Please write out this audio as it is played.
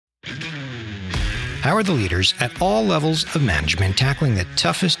How are the leaders at all levels of management tackling the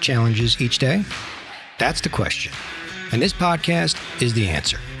toughest challenges each day? That's the question. And this podcast is the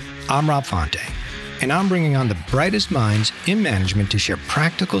answer. I'm Rob Fonte, and I'm bringing on the brightest minds in management to share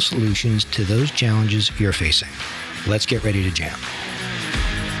practical solutions to those challenges you're facing. Let's get ready to jam.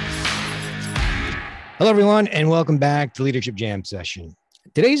 Hello, everyone, and welcome back to Leadership Jam Session.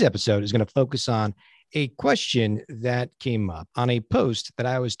 Today's episode is going to focus on a question that came up on a post that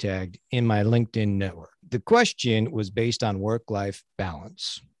I was tagged in my LinkedIn network. The question was based on work-life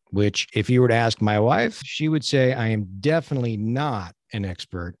balance, which if you were to ask my wife, she would say I am definitely not an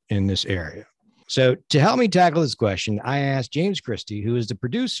expert in this area. So to help me tackle this question, I asked James Christie, who is the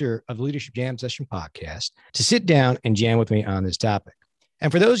producer of the Leadership Jam Session podcast, to sit down and jam with me on this topic.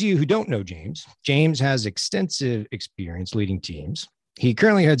 And for those of you who don't know James has extensive experience leading teams. He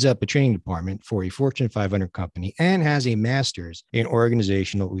currently heads up a training department for a Fortune 500 company and has a master's in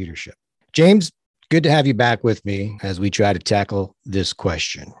organizational leadership. James, good to have you back with me as we try to tackle this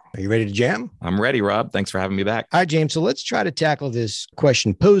question. Are you ready to jam? I'm ready, Rob. Thanks for having me back. All right, James. So let's try to tackle this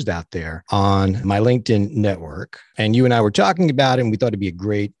question posed out there on my LinkedIn network. And you and I were talking about it, and we thought it'd be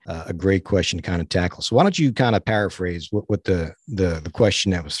a great question to kind of tackle. So why don't you kind of paraphrase what the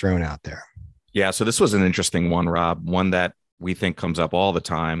question that was thrown out there? Yeah. So this was an interesting one, Rob, one that we think comes up all the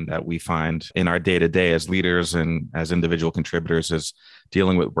time, that we find in our day-to-day as leaders and as individual contributors, is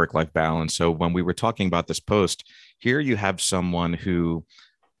dealing with work-life balance. So when we were talking about this post, here you have someone who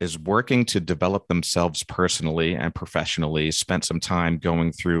is working to develop themselves personally and professionally, spent some time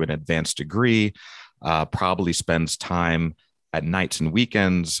going through an advanced degree, probably spends time at nights and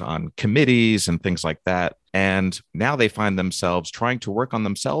weekends on committees and things like that. And now they find themselves trying to work on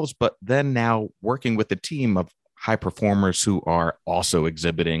themselves, but then now working with a team of high performers who are also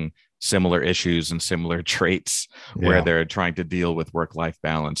exhibiting similar issues and similar traits where they're trying to deal with work-life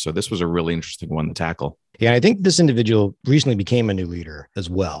balance. So this was a really interesting one to tackle. Yeah, I think this individual recently became a new leader as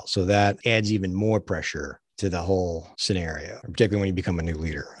well. So that adds even more pressure to the whole scenario, particularly when you become a new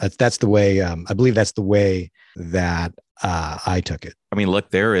leader. That's the way, I believe that's the way that I took it. I mean,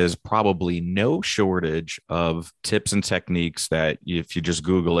 look, there is probably no shortage of tips and techniques that if you just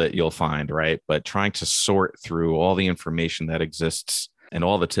Google it, you'll find, right? But trying to sort through all the information that exists and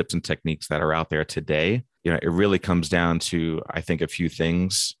all the tips and techniques that are out there today, it really comes down to, I think, a few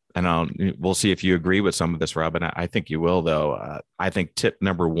things. And we'll see if you agree with some of this, Robin. I think you will, though. I think tip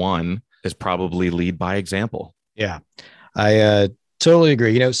number one is probably lead by example. Yeah, I totally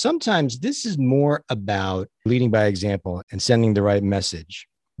agree. Sometimes this is more about leading by example and sending the right message,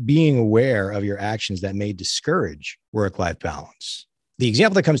 being aware of your actions that may discourage work-life balance. The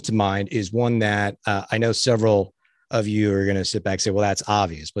example that comes to mind is one that I know several of you are going to sit back and say, well, that's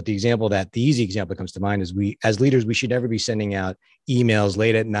obvious. But the easy example that comes to mind is as leaders, we should never be sending out emails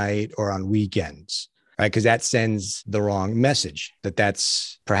late at night or on weekends, right? Because that sends the wrong message,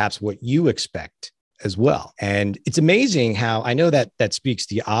 that's perhaps what you expect as well. And it's amazing how I know that speaks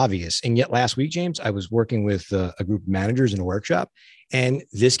the obvious. And yet last week, James, I was working with a group of managers in a workshop, and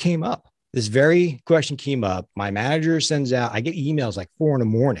this came up. This very question came up. My manager sends out, I get emails like 4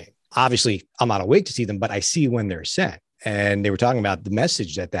 a.m. Obviously, I'm not awake to see them, but I see when they're sent. And they were talking about the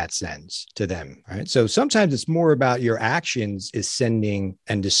message that sends to them, right? So sometimes it's more about your actions is sending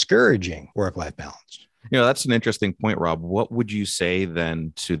and discouraging work-life balance. That's an interesting point, Rob. What would you say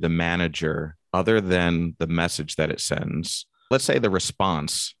then to the manager other than the message that it sends? Let's say the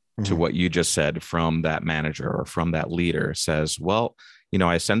response to what you just said from that manager or from that leader says, well,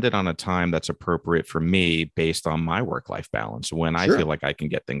 I send it on a time that's appropriate for me based on my work-life balance when I feel like I can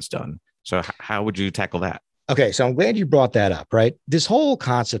get things done. So how would you tackle that? Okay, so I'm glad you brought that up, right? This whole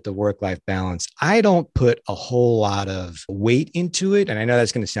concept of work-life balance, I don't put a whole lot of weight into it. And I know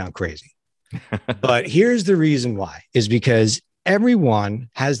that's going to sound crazy, but here's the reason why, is because everyone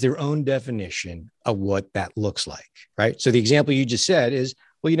has their own definition of what that looks like, right? So the example you just said is,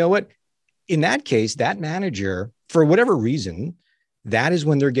 well, you know what? In that case, that manager, for whatever reason, that is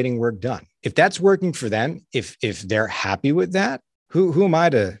when they're getting work done. If that's working for them, if they're happy with that, who am I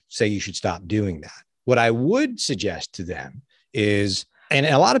to say you should stop doing that? What I would suggest to them is, and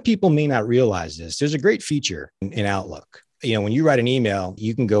a lot of people may not realize this, there's a great feature in Outlook. When you write an email,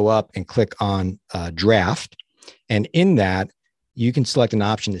 you can go up and click on draft. And in that, you can select an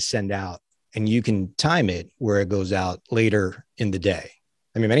option to send out, and you can time it where it goes out later in the day.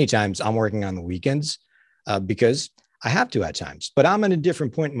 I mean, many times I'm working on the weekends because I have to at times, but I'm at a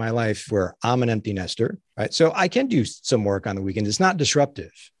different point in my life where I'm an empty nester, right? So I can do some work on the weekends. It's not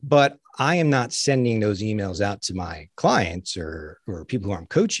disruptive, but I am not sending those emails out to my clients or people who I'm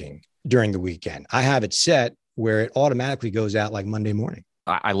coaching during the weekend. I have it set where it automatically goes out like Monday morning.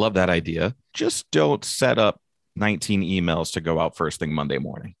 I love that idea. Just don't set up 19 emails to go out first thing Monday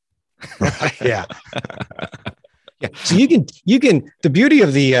morning. Right. Yeah. Yeah. So the beauty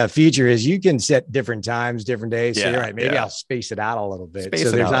of the feature is you can set different times, different days. So you're right. Maybe I'll space it out a little bit.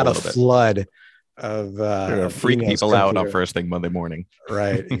 So there's not a flood of freak people out on first thing Monday morning.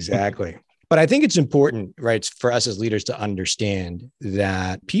 Right. Exactly. But I think it's important, right, for us as leaders to understand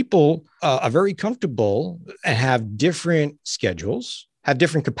that people are very comfortable and have different schedules, have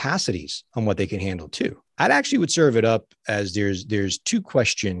different capacities on what they can handle too. I'd actually would serve it up as there's two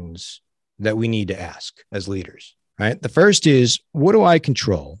questions that we need to ask as leaders, right? The first is, what do I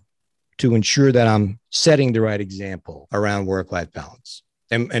control to ensure that I'm setting the right example around work-life balance?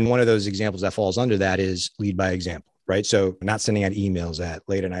 And one of those examples that falls under that is lead by example, right? So not sending out emails at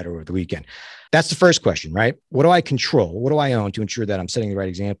late at night or over the weekend. That's the first question, right? What do I control? What do I own to ensure that I'm setting the right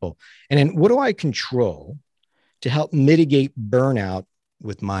example? And then what do I control to help mitigate burnout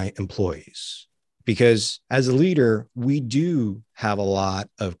with my employees? Because as a leader, we do have a lot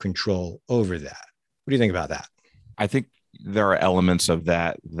of control over that. What do you think about that? I think there are elements of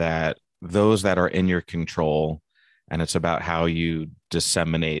that those that are in your control, and it's about how you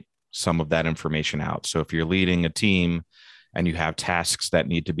disseminate some of that information out. So if you're leading a team and you have tasks that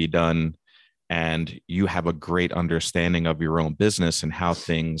need to be done, and you have a great understanding of your own business and how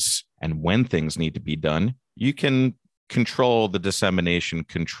things and when things need to be done, you can control the dissemination,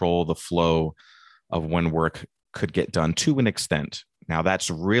 control the flow of when work could get done to an extent. Now, that's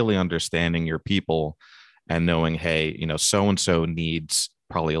really understanding your people and knowing, hey, so-and-so needs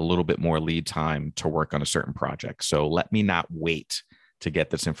probably a little bit more lead time to work on a certain project. So let me not wait to get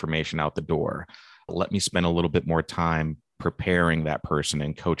this information out the door. Let me spend a little bit more time preparing that person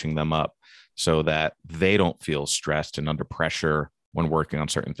and coaching them up so that they don't feel stressed and under pressure when working on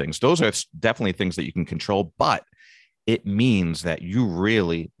certain things. Those are definitely things that you can control, but it means that you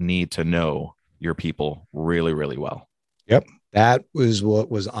really need to know your people really, really well. Yep. That was what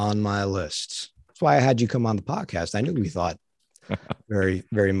was on my list. That's why I had you come on the podcast. I knew we thought very,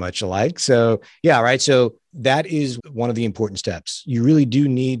 very much alike. So yeah, right. So that is one of the important steps. You really do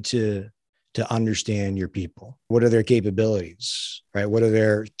need to understand your people. What are their capabilities, right? What are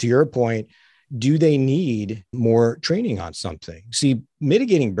their, to your point, do they need more training on something? See,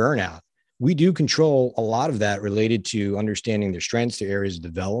 mitigating burnout, we do control a lot of that related to understanding their strengths, their areas of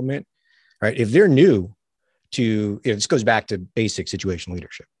development, right? If they're new to, this goes back to basic situation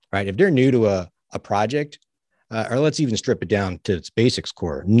leadership, right? If they're new to a project, or let's even strip it down to its basics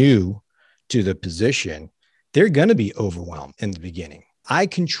core, new to the position, they're going to be overwhelmed in the beginning. I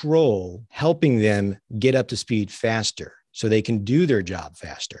control helping them get up to speed faster so they can do their job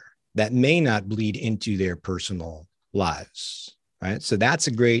faster. That may not bleed into their personal lives, right? So that's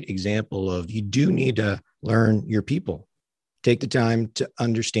a great example of you do need to learn your people. Take the time to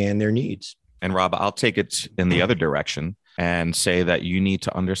understand their needs. And Rob, I'll take it in the other direction and say that you need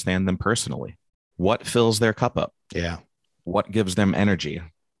to understand them personally. What fills their cup up? Yeah. What gives them energy?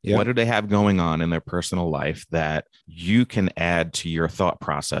 Yep. What do they have going on in their personal life that you can add to your thought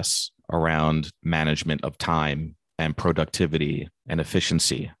process around management of time and productivity and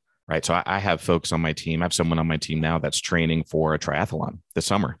efficiency, right? So I have folks on my team. I have someone on my team now that's training for a triathlon this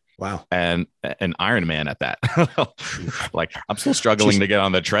summer. Wow. And an Ironman at that. Like, I'm still struggling to get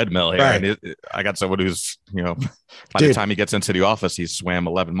on the treadmill here. Right. And I got someone who's, by the time he gets into the office, he's swam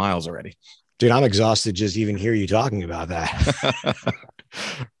 11 miles already. Dude, I'm exhausted just even hear you talking about that.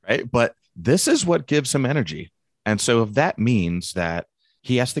 Right. But this is what gives him energy. And so if that means that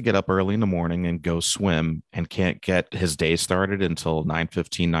he has to get up early in the morning and go swim and can't get his day started until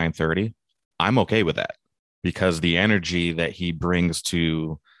 9:15, 9:30, I'm okay with that, because the energy that he brings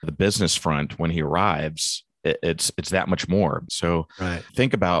to the business front when he arrives, it's that much more. So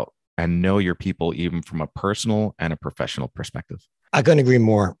Think about and know your people, even from a personal and a professional perspective. I couldn't agree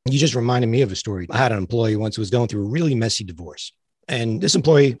more. You just reminded me of a story. I had an employee once who was going through a really messy divorce. And this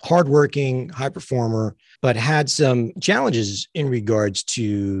employee, hardworking, high performer, but had some challenges in regards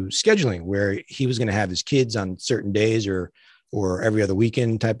to scheduling, where he was going to have his kids on certain days or every other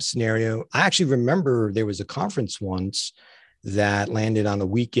weekend type of scenario. I actually remember there was a conference once that landed on a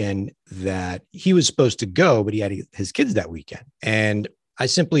weekend that he was supposed to go, but he had his kids that weekend. And I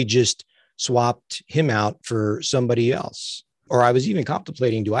simply just swapped him out for somebody else. Or I was even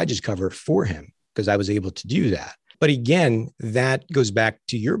contemplating, do I just cover it for him? Because I was able to do that. But again, that goes back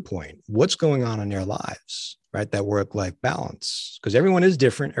to your point. What's going on in their lives, right? That work-life balance, because everyone is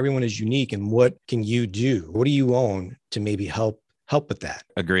different. Everyone is unique. And what can you do? What do you own to maybe help with that?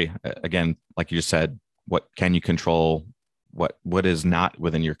 Agree. Again, like you just said, what can you control? What is not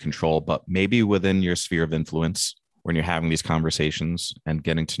within your control, but maybe within your sphere of influence? when you're having these conversations and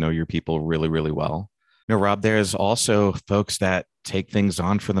getting to know your people really, really well. Rob, there's also folks that take things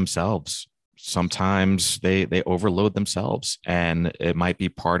on for themselves. Sometimes they overload themselves, and it might be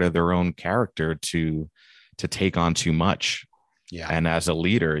part of their own character to take on too much. Yeah. And as a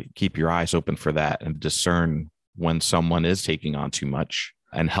leader, keep your eyes open for that and discern when someone is taking on too much,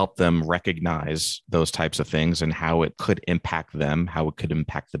 and help them recognize those types of things and how it could impact them, how it could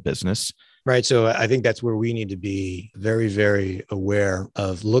impact the business. Right. So I think that's where we need to be very, very aware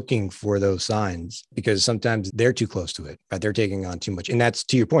of looking for those signs, because sometimes they're too close to it, right? They're taking on too much. And that's,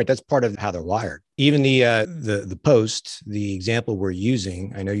 to your point, that's part of how they're wired. Even the post, the example we're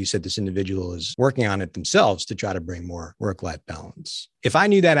using, I know you said this individual is working on it themselves to try to bring more work-life balance. If I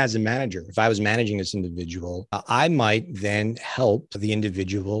knew that as a manager, if I was managing this individual, I might then help the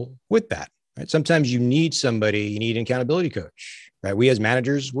individual with that. Right? Sometimes you need somebody, you need an accountability coach, right? We as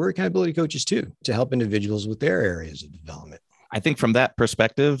managers, we're accountability coaches too, to help individuals with their areas of development. I think from that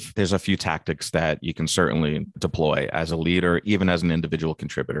perspective, there's a few tactics that you can certainly deploy as a leader, even as an individual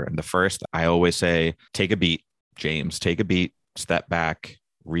contributor. And the first, I always say, take a beat, James, take a beat, step back,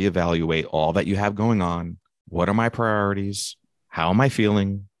 reevaluate all that you have going on. What are my priorities? How am I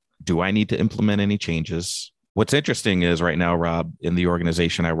feeling? Do I need to implement any changes? What's interesting is right now, Rob, in the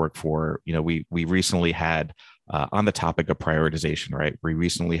organization I work for, we recently had on the topic of prioritization, right? We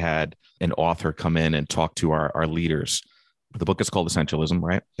recently had an author come in and talk to our leaders. The book is called Essentialism,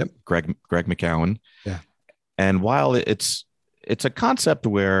 right? Yep. Greg McKeown. Yeah. And while it's a concept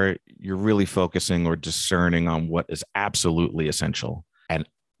where you're really focusing or discerning on what is absolutely essential, and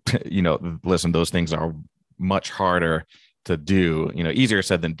listen, those things are much harder to do, easier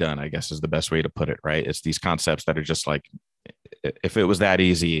said than done, I guess is the best way to put it, right? It's these concepts that are just like, if it was that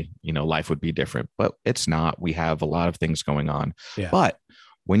easy, life would be different, but it's not. We have a lot of things going on. Yeah. But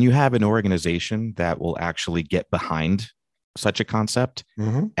when you have an organization that will actually get behind such a concept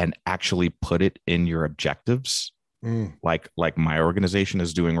and actually put it in your objectives, like my organization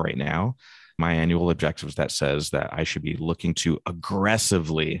is doing right now, my annual objectives that says that I should be looking to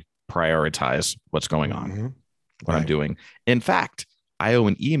aggressively prioritize what's going on. What I'm doing. In fact, I owe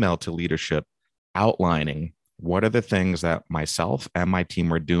an email to leadership outlining what are the things that myself and my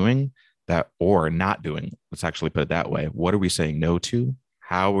team are doing that or not doing. Let's actually put it that way. What are we saying no to?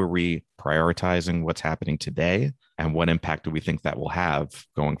 How are we prioritizing what's happening today? And what impact do we think that will have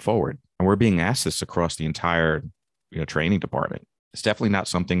going forward? And we're being asked this across the entire training department. It's definitely not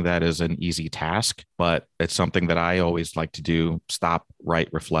something that is an easy task, but it's something that I always like to do. Stop, write,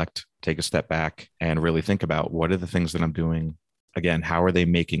 reflect, take a step back and really think about what are the things that I'm doing. Again, how are they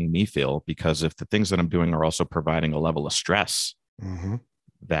making me feel? Because if the things that I'm doing are also providing a level of stress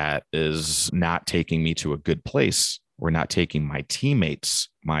that is not taking me to a good place, or not taking my teammates,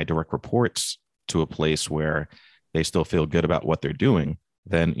 my direct reports to a place where they still feel good about what they're doing,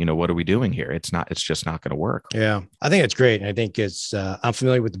 then, what are we doing here? It's just not going to work. Yeah, I think it's great. And I think I'm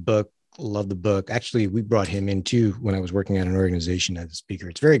familiar with the book. Love the book. Actually, we brought him in too when I was working at an organization as a speaker.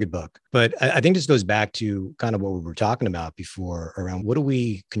 It's a very good book. But I think this goes back to kind of what we were talking about before around what do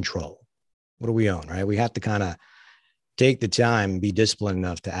we control? What do we own, right? We have to kind of take the time, be disciplined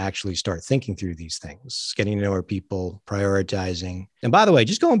enough to actually start thinking through these things, getting to know our people, prioritizing. And by the way,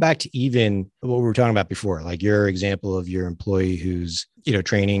 just going back to even what we were talking about before, like your example of your employee who's,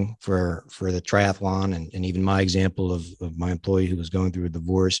 training for the triathlon, and even my example of my employee who was going through a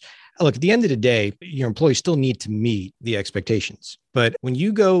divorce. Look, at the end of the day, your employees still need to meet the expectations. But when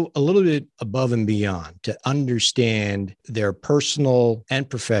you go a little bit above and beyond to understand their personal and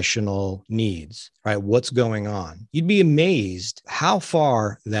professional needs, right? What's going on? You'd be amazed how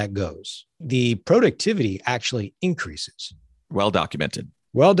far that goes. The productivity actually increases. Well documented.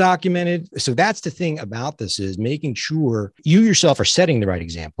 Well documented. So that's the thing about this, is making sure you yourself are setting the right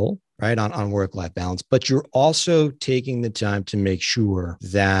example, right, on work-life balance, but you're also taking the time to make sure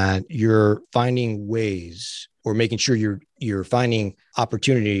that you're finding ways, or making sure you're finding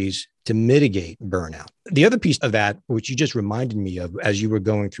opportunities to mitigate burnout. The other piece of that, which you just reminded me of as you were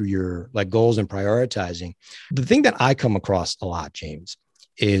going through your goals and prioritizing, the thing that I come across a lot, James,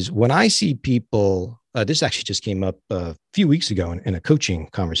 is when I see people, this actually just came up a few weeks ago in a coaching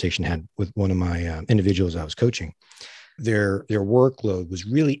conversation I had with one of my individuals I was coaching. Their workload was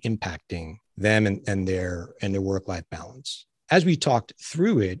really impacting them and their work-life balance. As we talked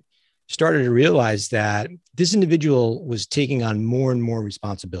through it, started to realize that this individual was taking on more and more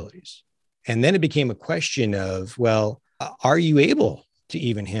responsibilities. And then it became a question of, well, are you able to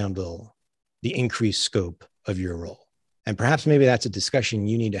even handle the increased scope of your role? And perhaps maybe that's a discussion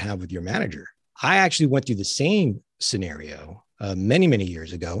you need to have with your manager. I actually went through the same scenario many, many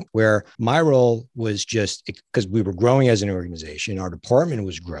years ago, where my role was just because we were growing as an organization, our department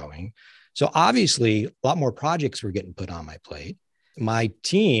was growing. So obviously, a lot more projects were getting put on my plate. My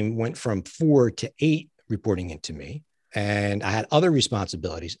team went from 4 to 8 reporting into me, and I had other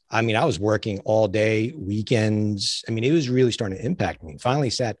responsibilities. I mean, I was working all day, weekends. I mean, it was really starting to impact me. Finally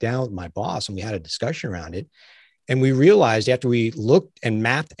sat down with my boss and we had a discussion around it. And we realized after we looked and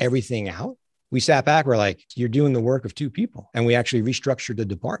mapped everything out, we sat back, we're like, you're doing the work of 2 people. And we actually restructured the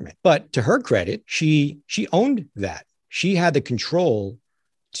department. But to her credit, she owned that. She had the control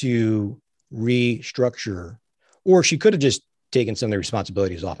to restructure, or she could have just taken some of the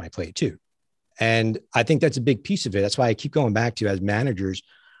responsibilities off my plate too. And I think that's a big piece of it. That's why I keep going back to, as managers,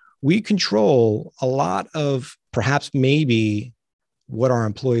 we control a lot of perhaps maybe what our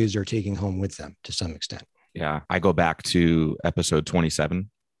employees are taking home with them to some extent. Yeah. I go back to episode 27,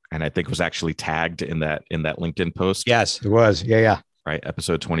 and I think it was actually tagged in that LinkedIn post. Yes, it was. Yeah. Right.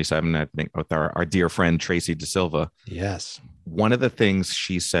 Episode 27, I think, with our dear friend, Tracy De Silva. Yes. One of the things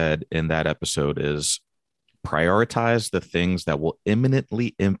she said in that episode is prioritize the things that will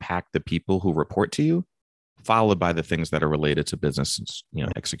imminently impact the people who report to you, followed by the things that are related to business,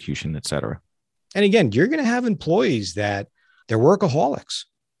 execution, et cetera. And again, you're going to have employees that they're workaholics.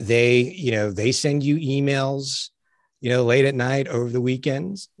 They send you emails, late at night, over the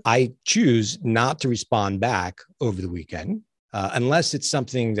weekends. I choose not to respond back over the weekend unless it's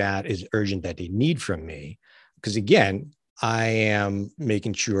something that is urgent that they need from me. Because again, I am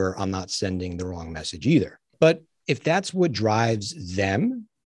making sure I'm not sending the wrong message either. But if that's what drives them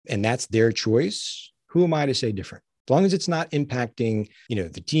and that's their choice, who am I to say different? As long as it's not impacting,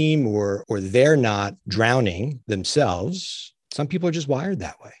 the team or they're not drowning themselves. Some people are just wired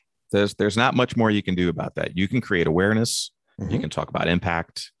that way. There's not much more you can do about that. You can create awareness. Mm-hmm. You can talk about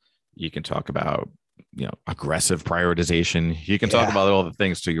impact. You can talk about, aggressive prioritization. You can talk about all the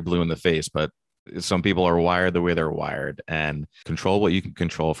things till you're blue in the face, but some people are wired the way they're wired, and control what you can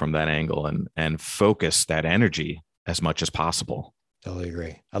control from that angle and focus that energy as much as possible. Totally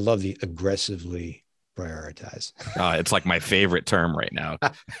agree. I love the aggressively prioritize. It's like my favorite term right now.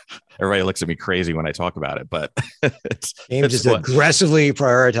 Everybody looks at me crazy when I talk about it, but James is aggressively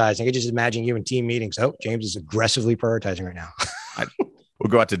prioritizing. I can just imagine you in team meetings. Oh, James is aggressively prioritizing right now. We'll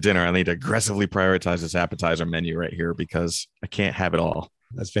go out to dinner. I need to aggressively prioritize this appetizer menu right here because I can't have it all.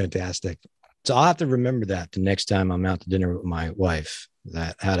 That's fantastic. So I'll have to remember that the next time I'm out to dinner with my wife,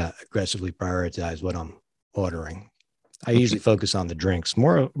 that how to aggressively prioritize what I'm ordering. I usually focus on the drinks,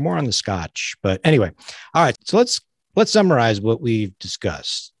 more on the scotch. But anyway, all right. So let's summarize what we've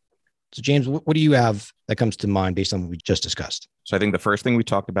discussed. So James, what do you have that comes to mind based on what we just discussed? So I think the first thing we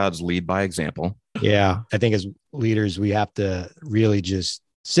talked about is lead by example. Yeah, I think as leaders, we have to really just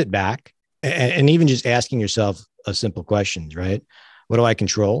sit back and even just asking yourself a simple questions, right? What do I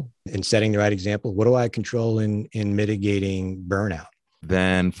control in setting the right example? What do I control in mitigating burnout?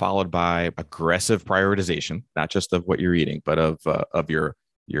 Then followed by aggressive prioritization, not just of what you're eating, but of your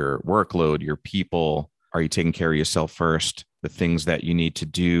workload, your people. Are you taking care of yourself first? The things that you need to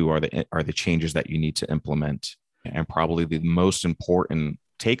do are the changes that you need to implement. And probably the most important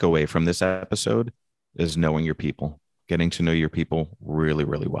takeaway from this episode is knowing your people, getting to know your people really,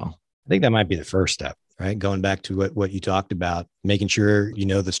 really well. I think that might be the first step, right? Going back to what you talked about, making sure you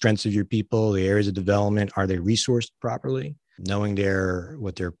know the strengths of your people, the areas of development. Are they resourced properly? Knowing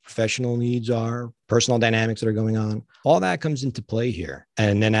what their professional needs are, personal dynamics that are going on. All that comes into play here.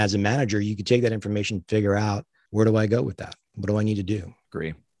 And then as a manager, you can take that information, figure out, where do I go with that? What do I need to do?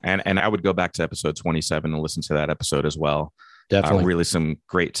 Agree. And I would go back to episode 27 and listen to that episode as well. Definitely. Really some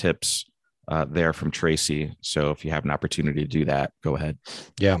great tips there from Tracy. So if you have an opportunity to do that, go ahead.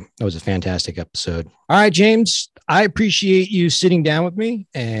 Yeah, that was a fantastic episode. All right, James, I appreciate you sitting down with me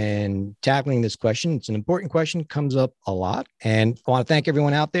and tackling this question. It's an important question, comes up a lot. And I want to thank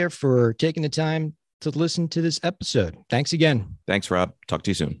everyone out there for taking the time to listen to this episode. Thanks again. Thanks, Rob. Talk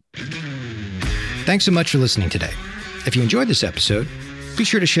to you soon. Thanks so much for listening today. If you enjoyed this episode, be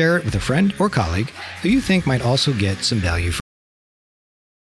sure to share it with a friend or colleague who you think might also get some value from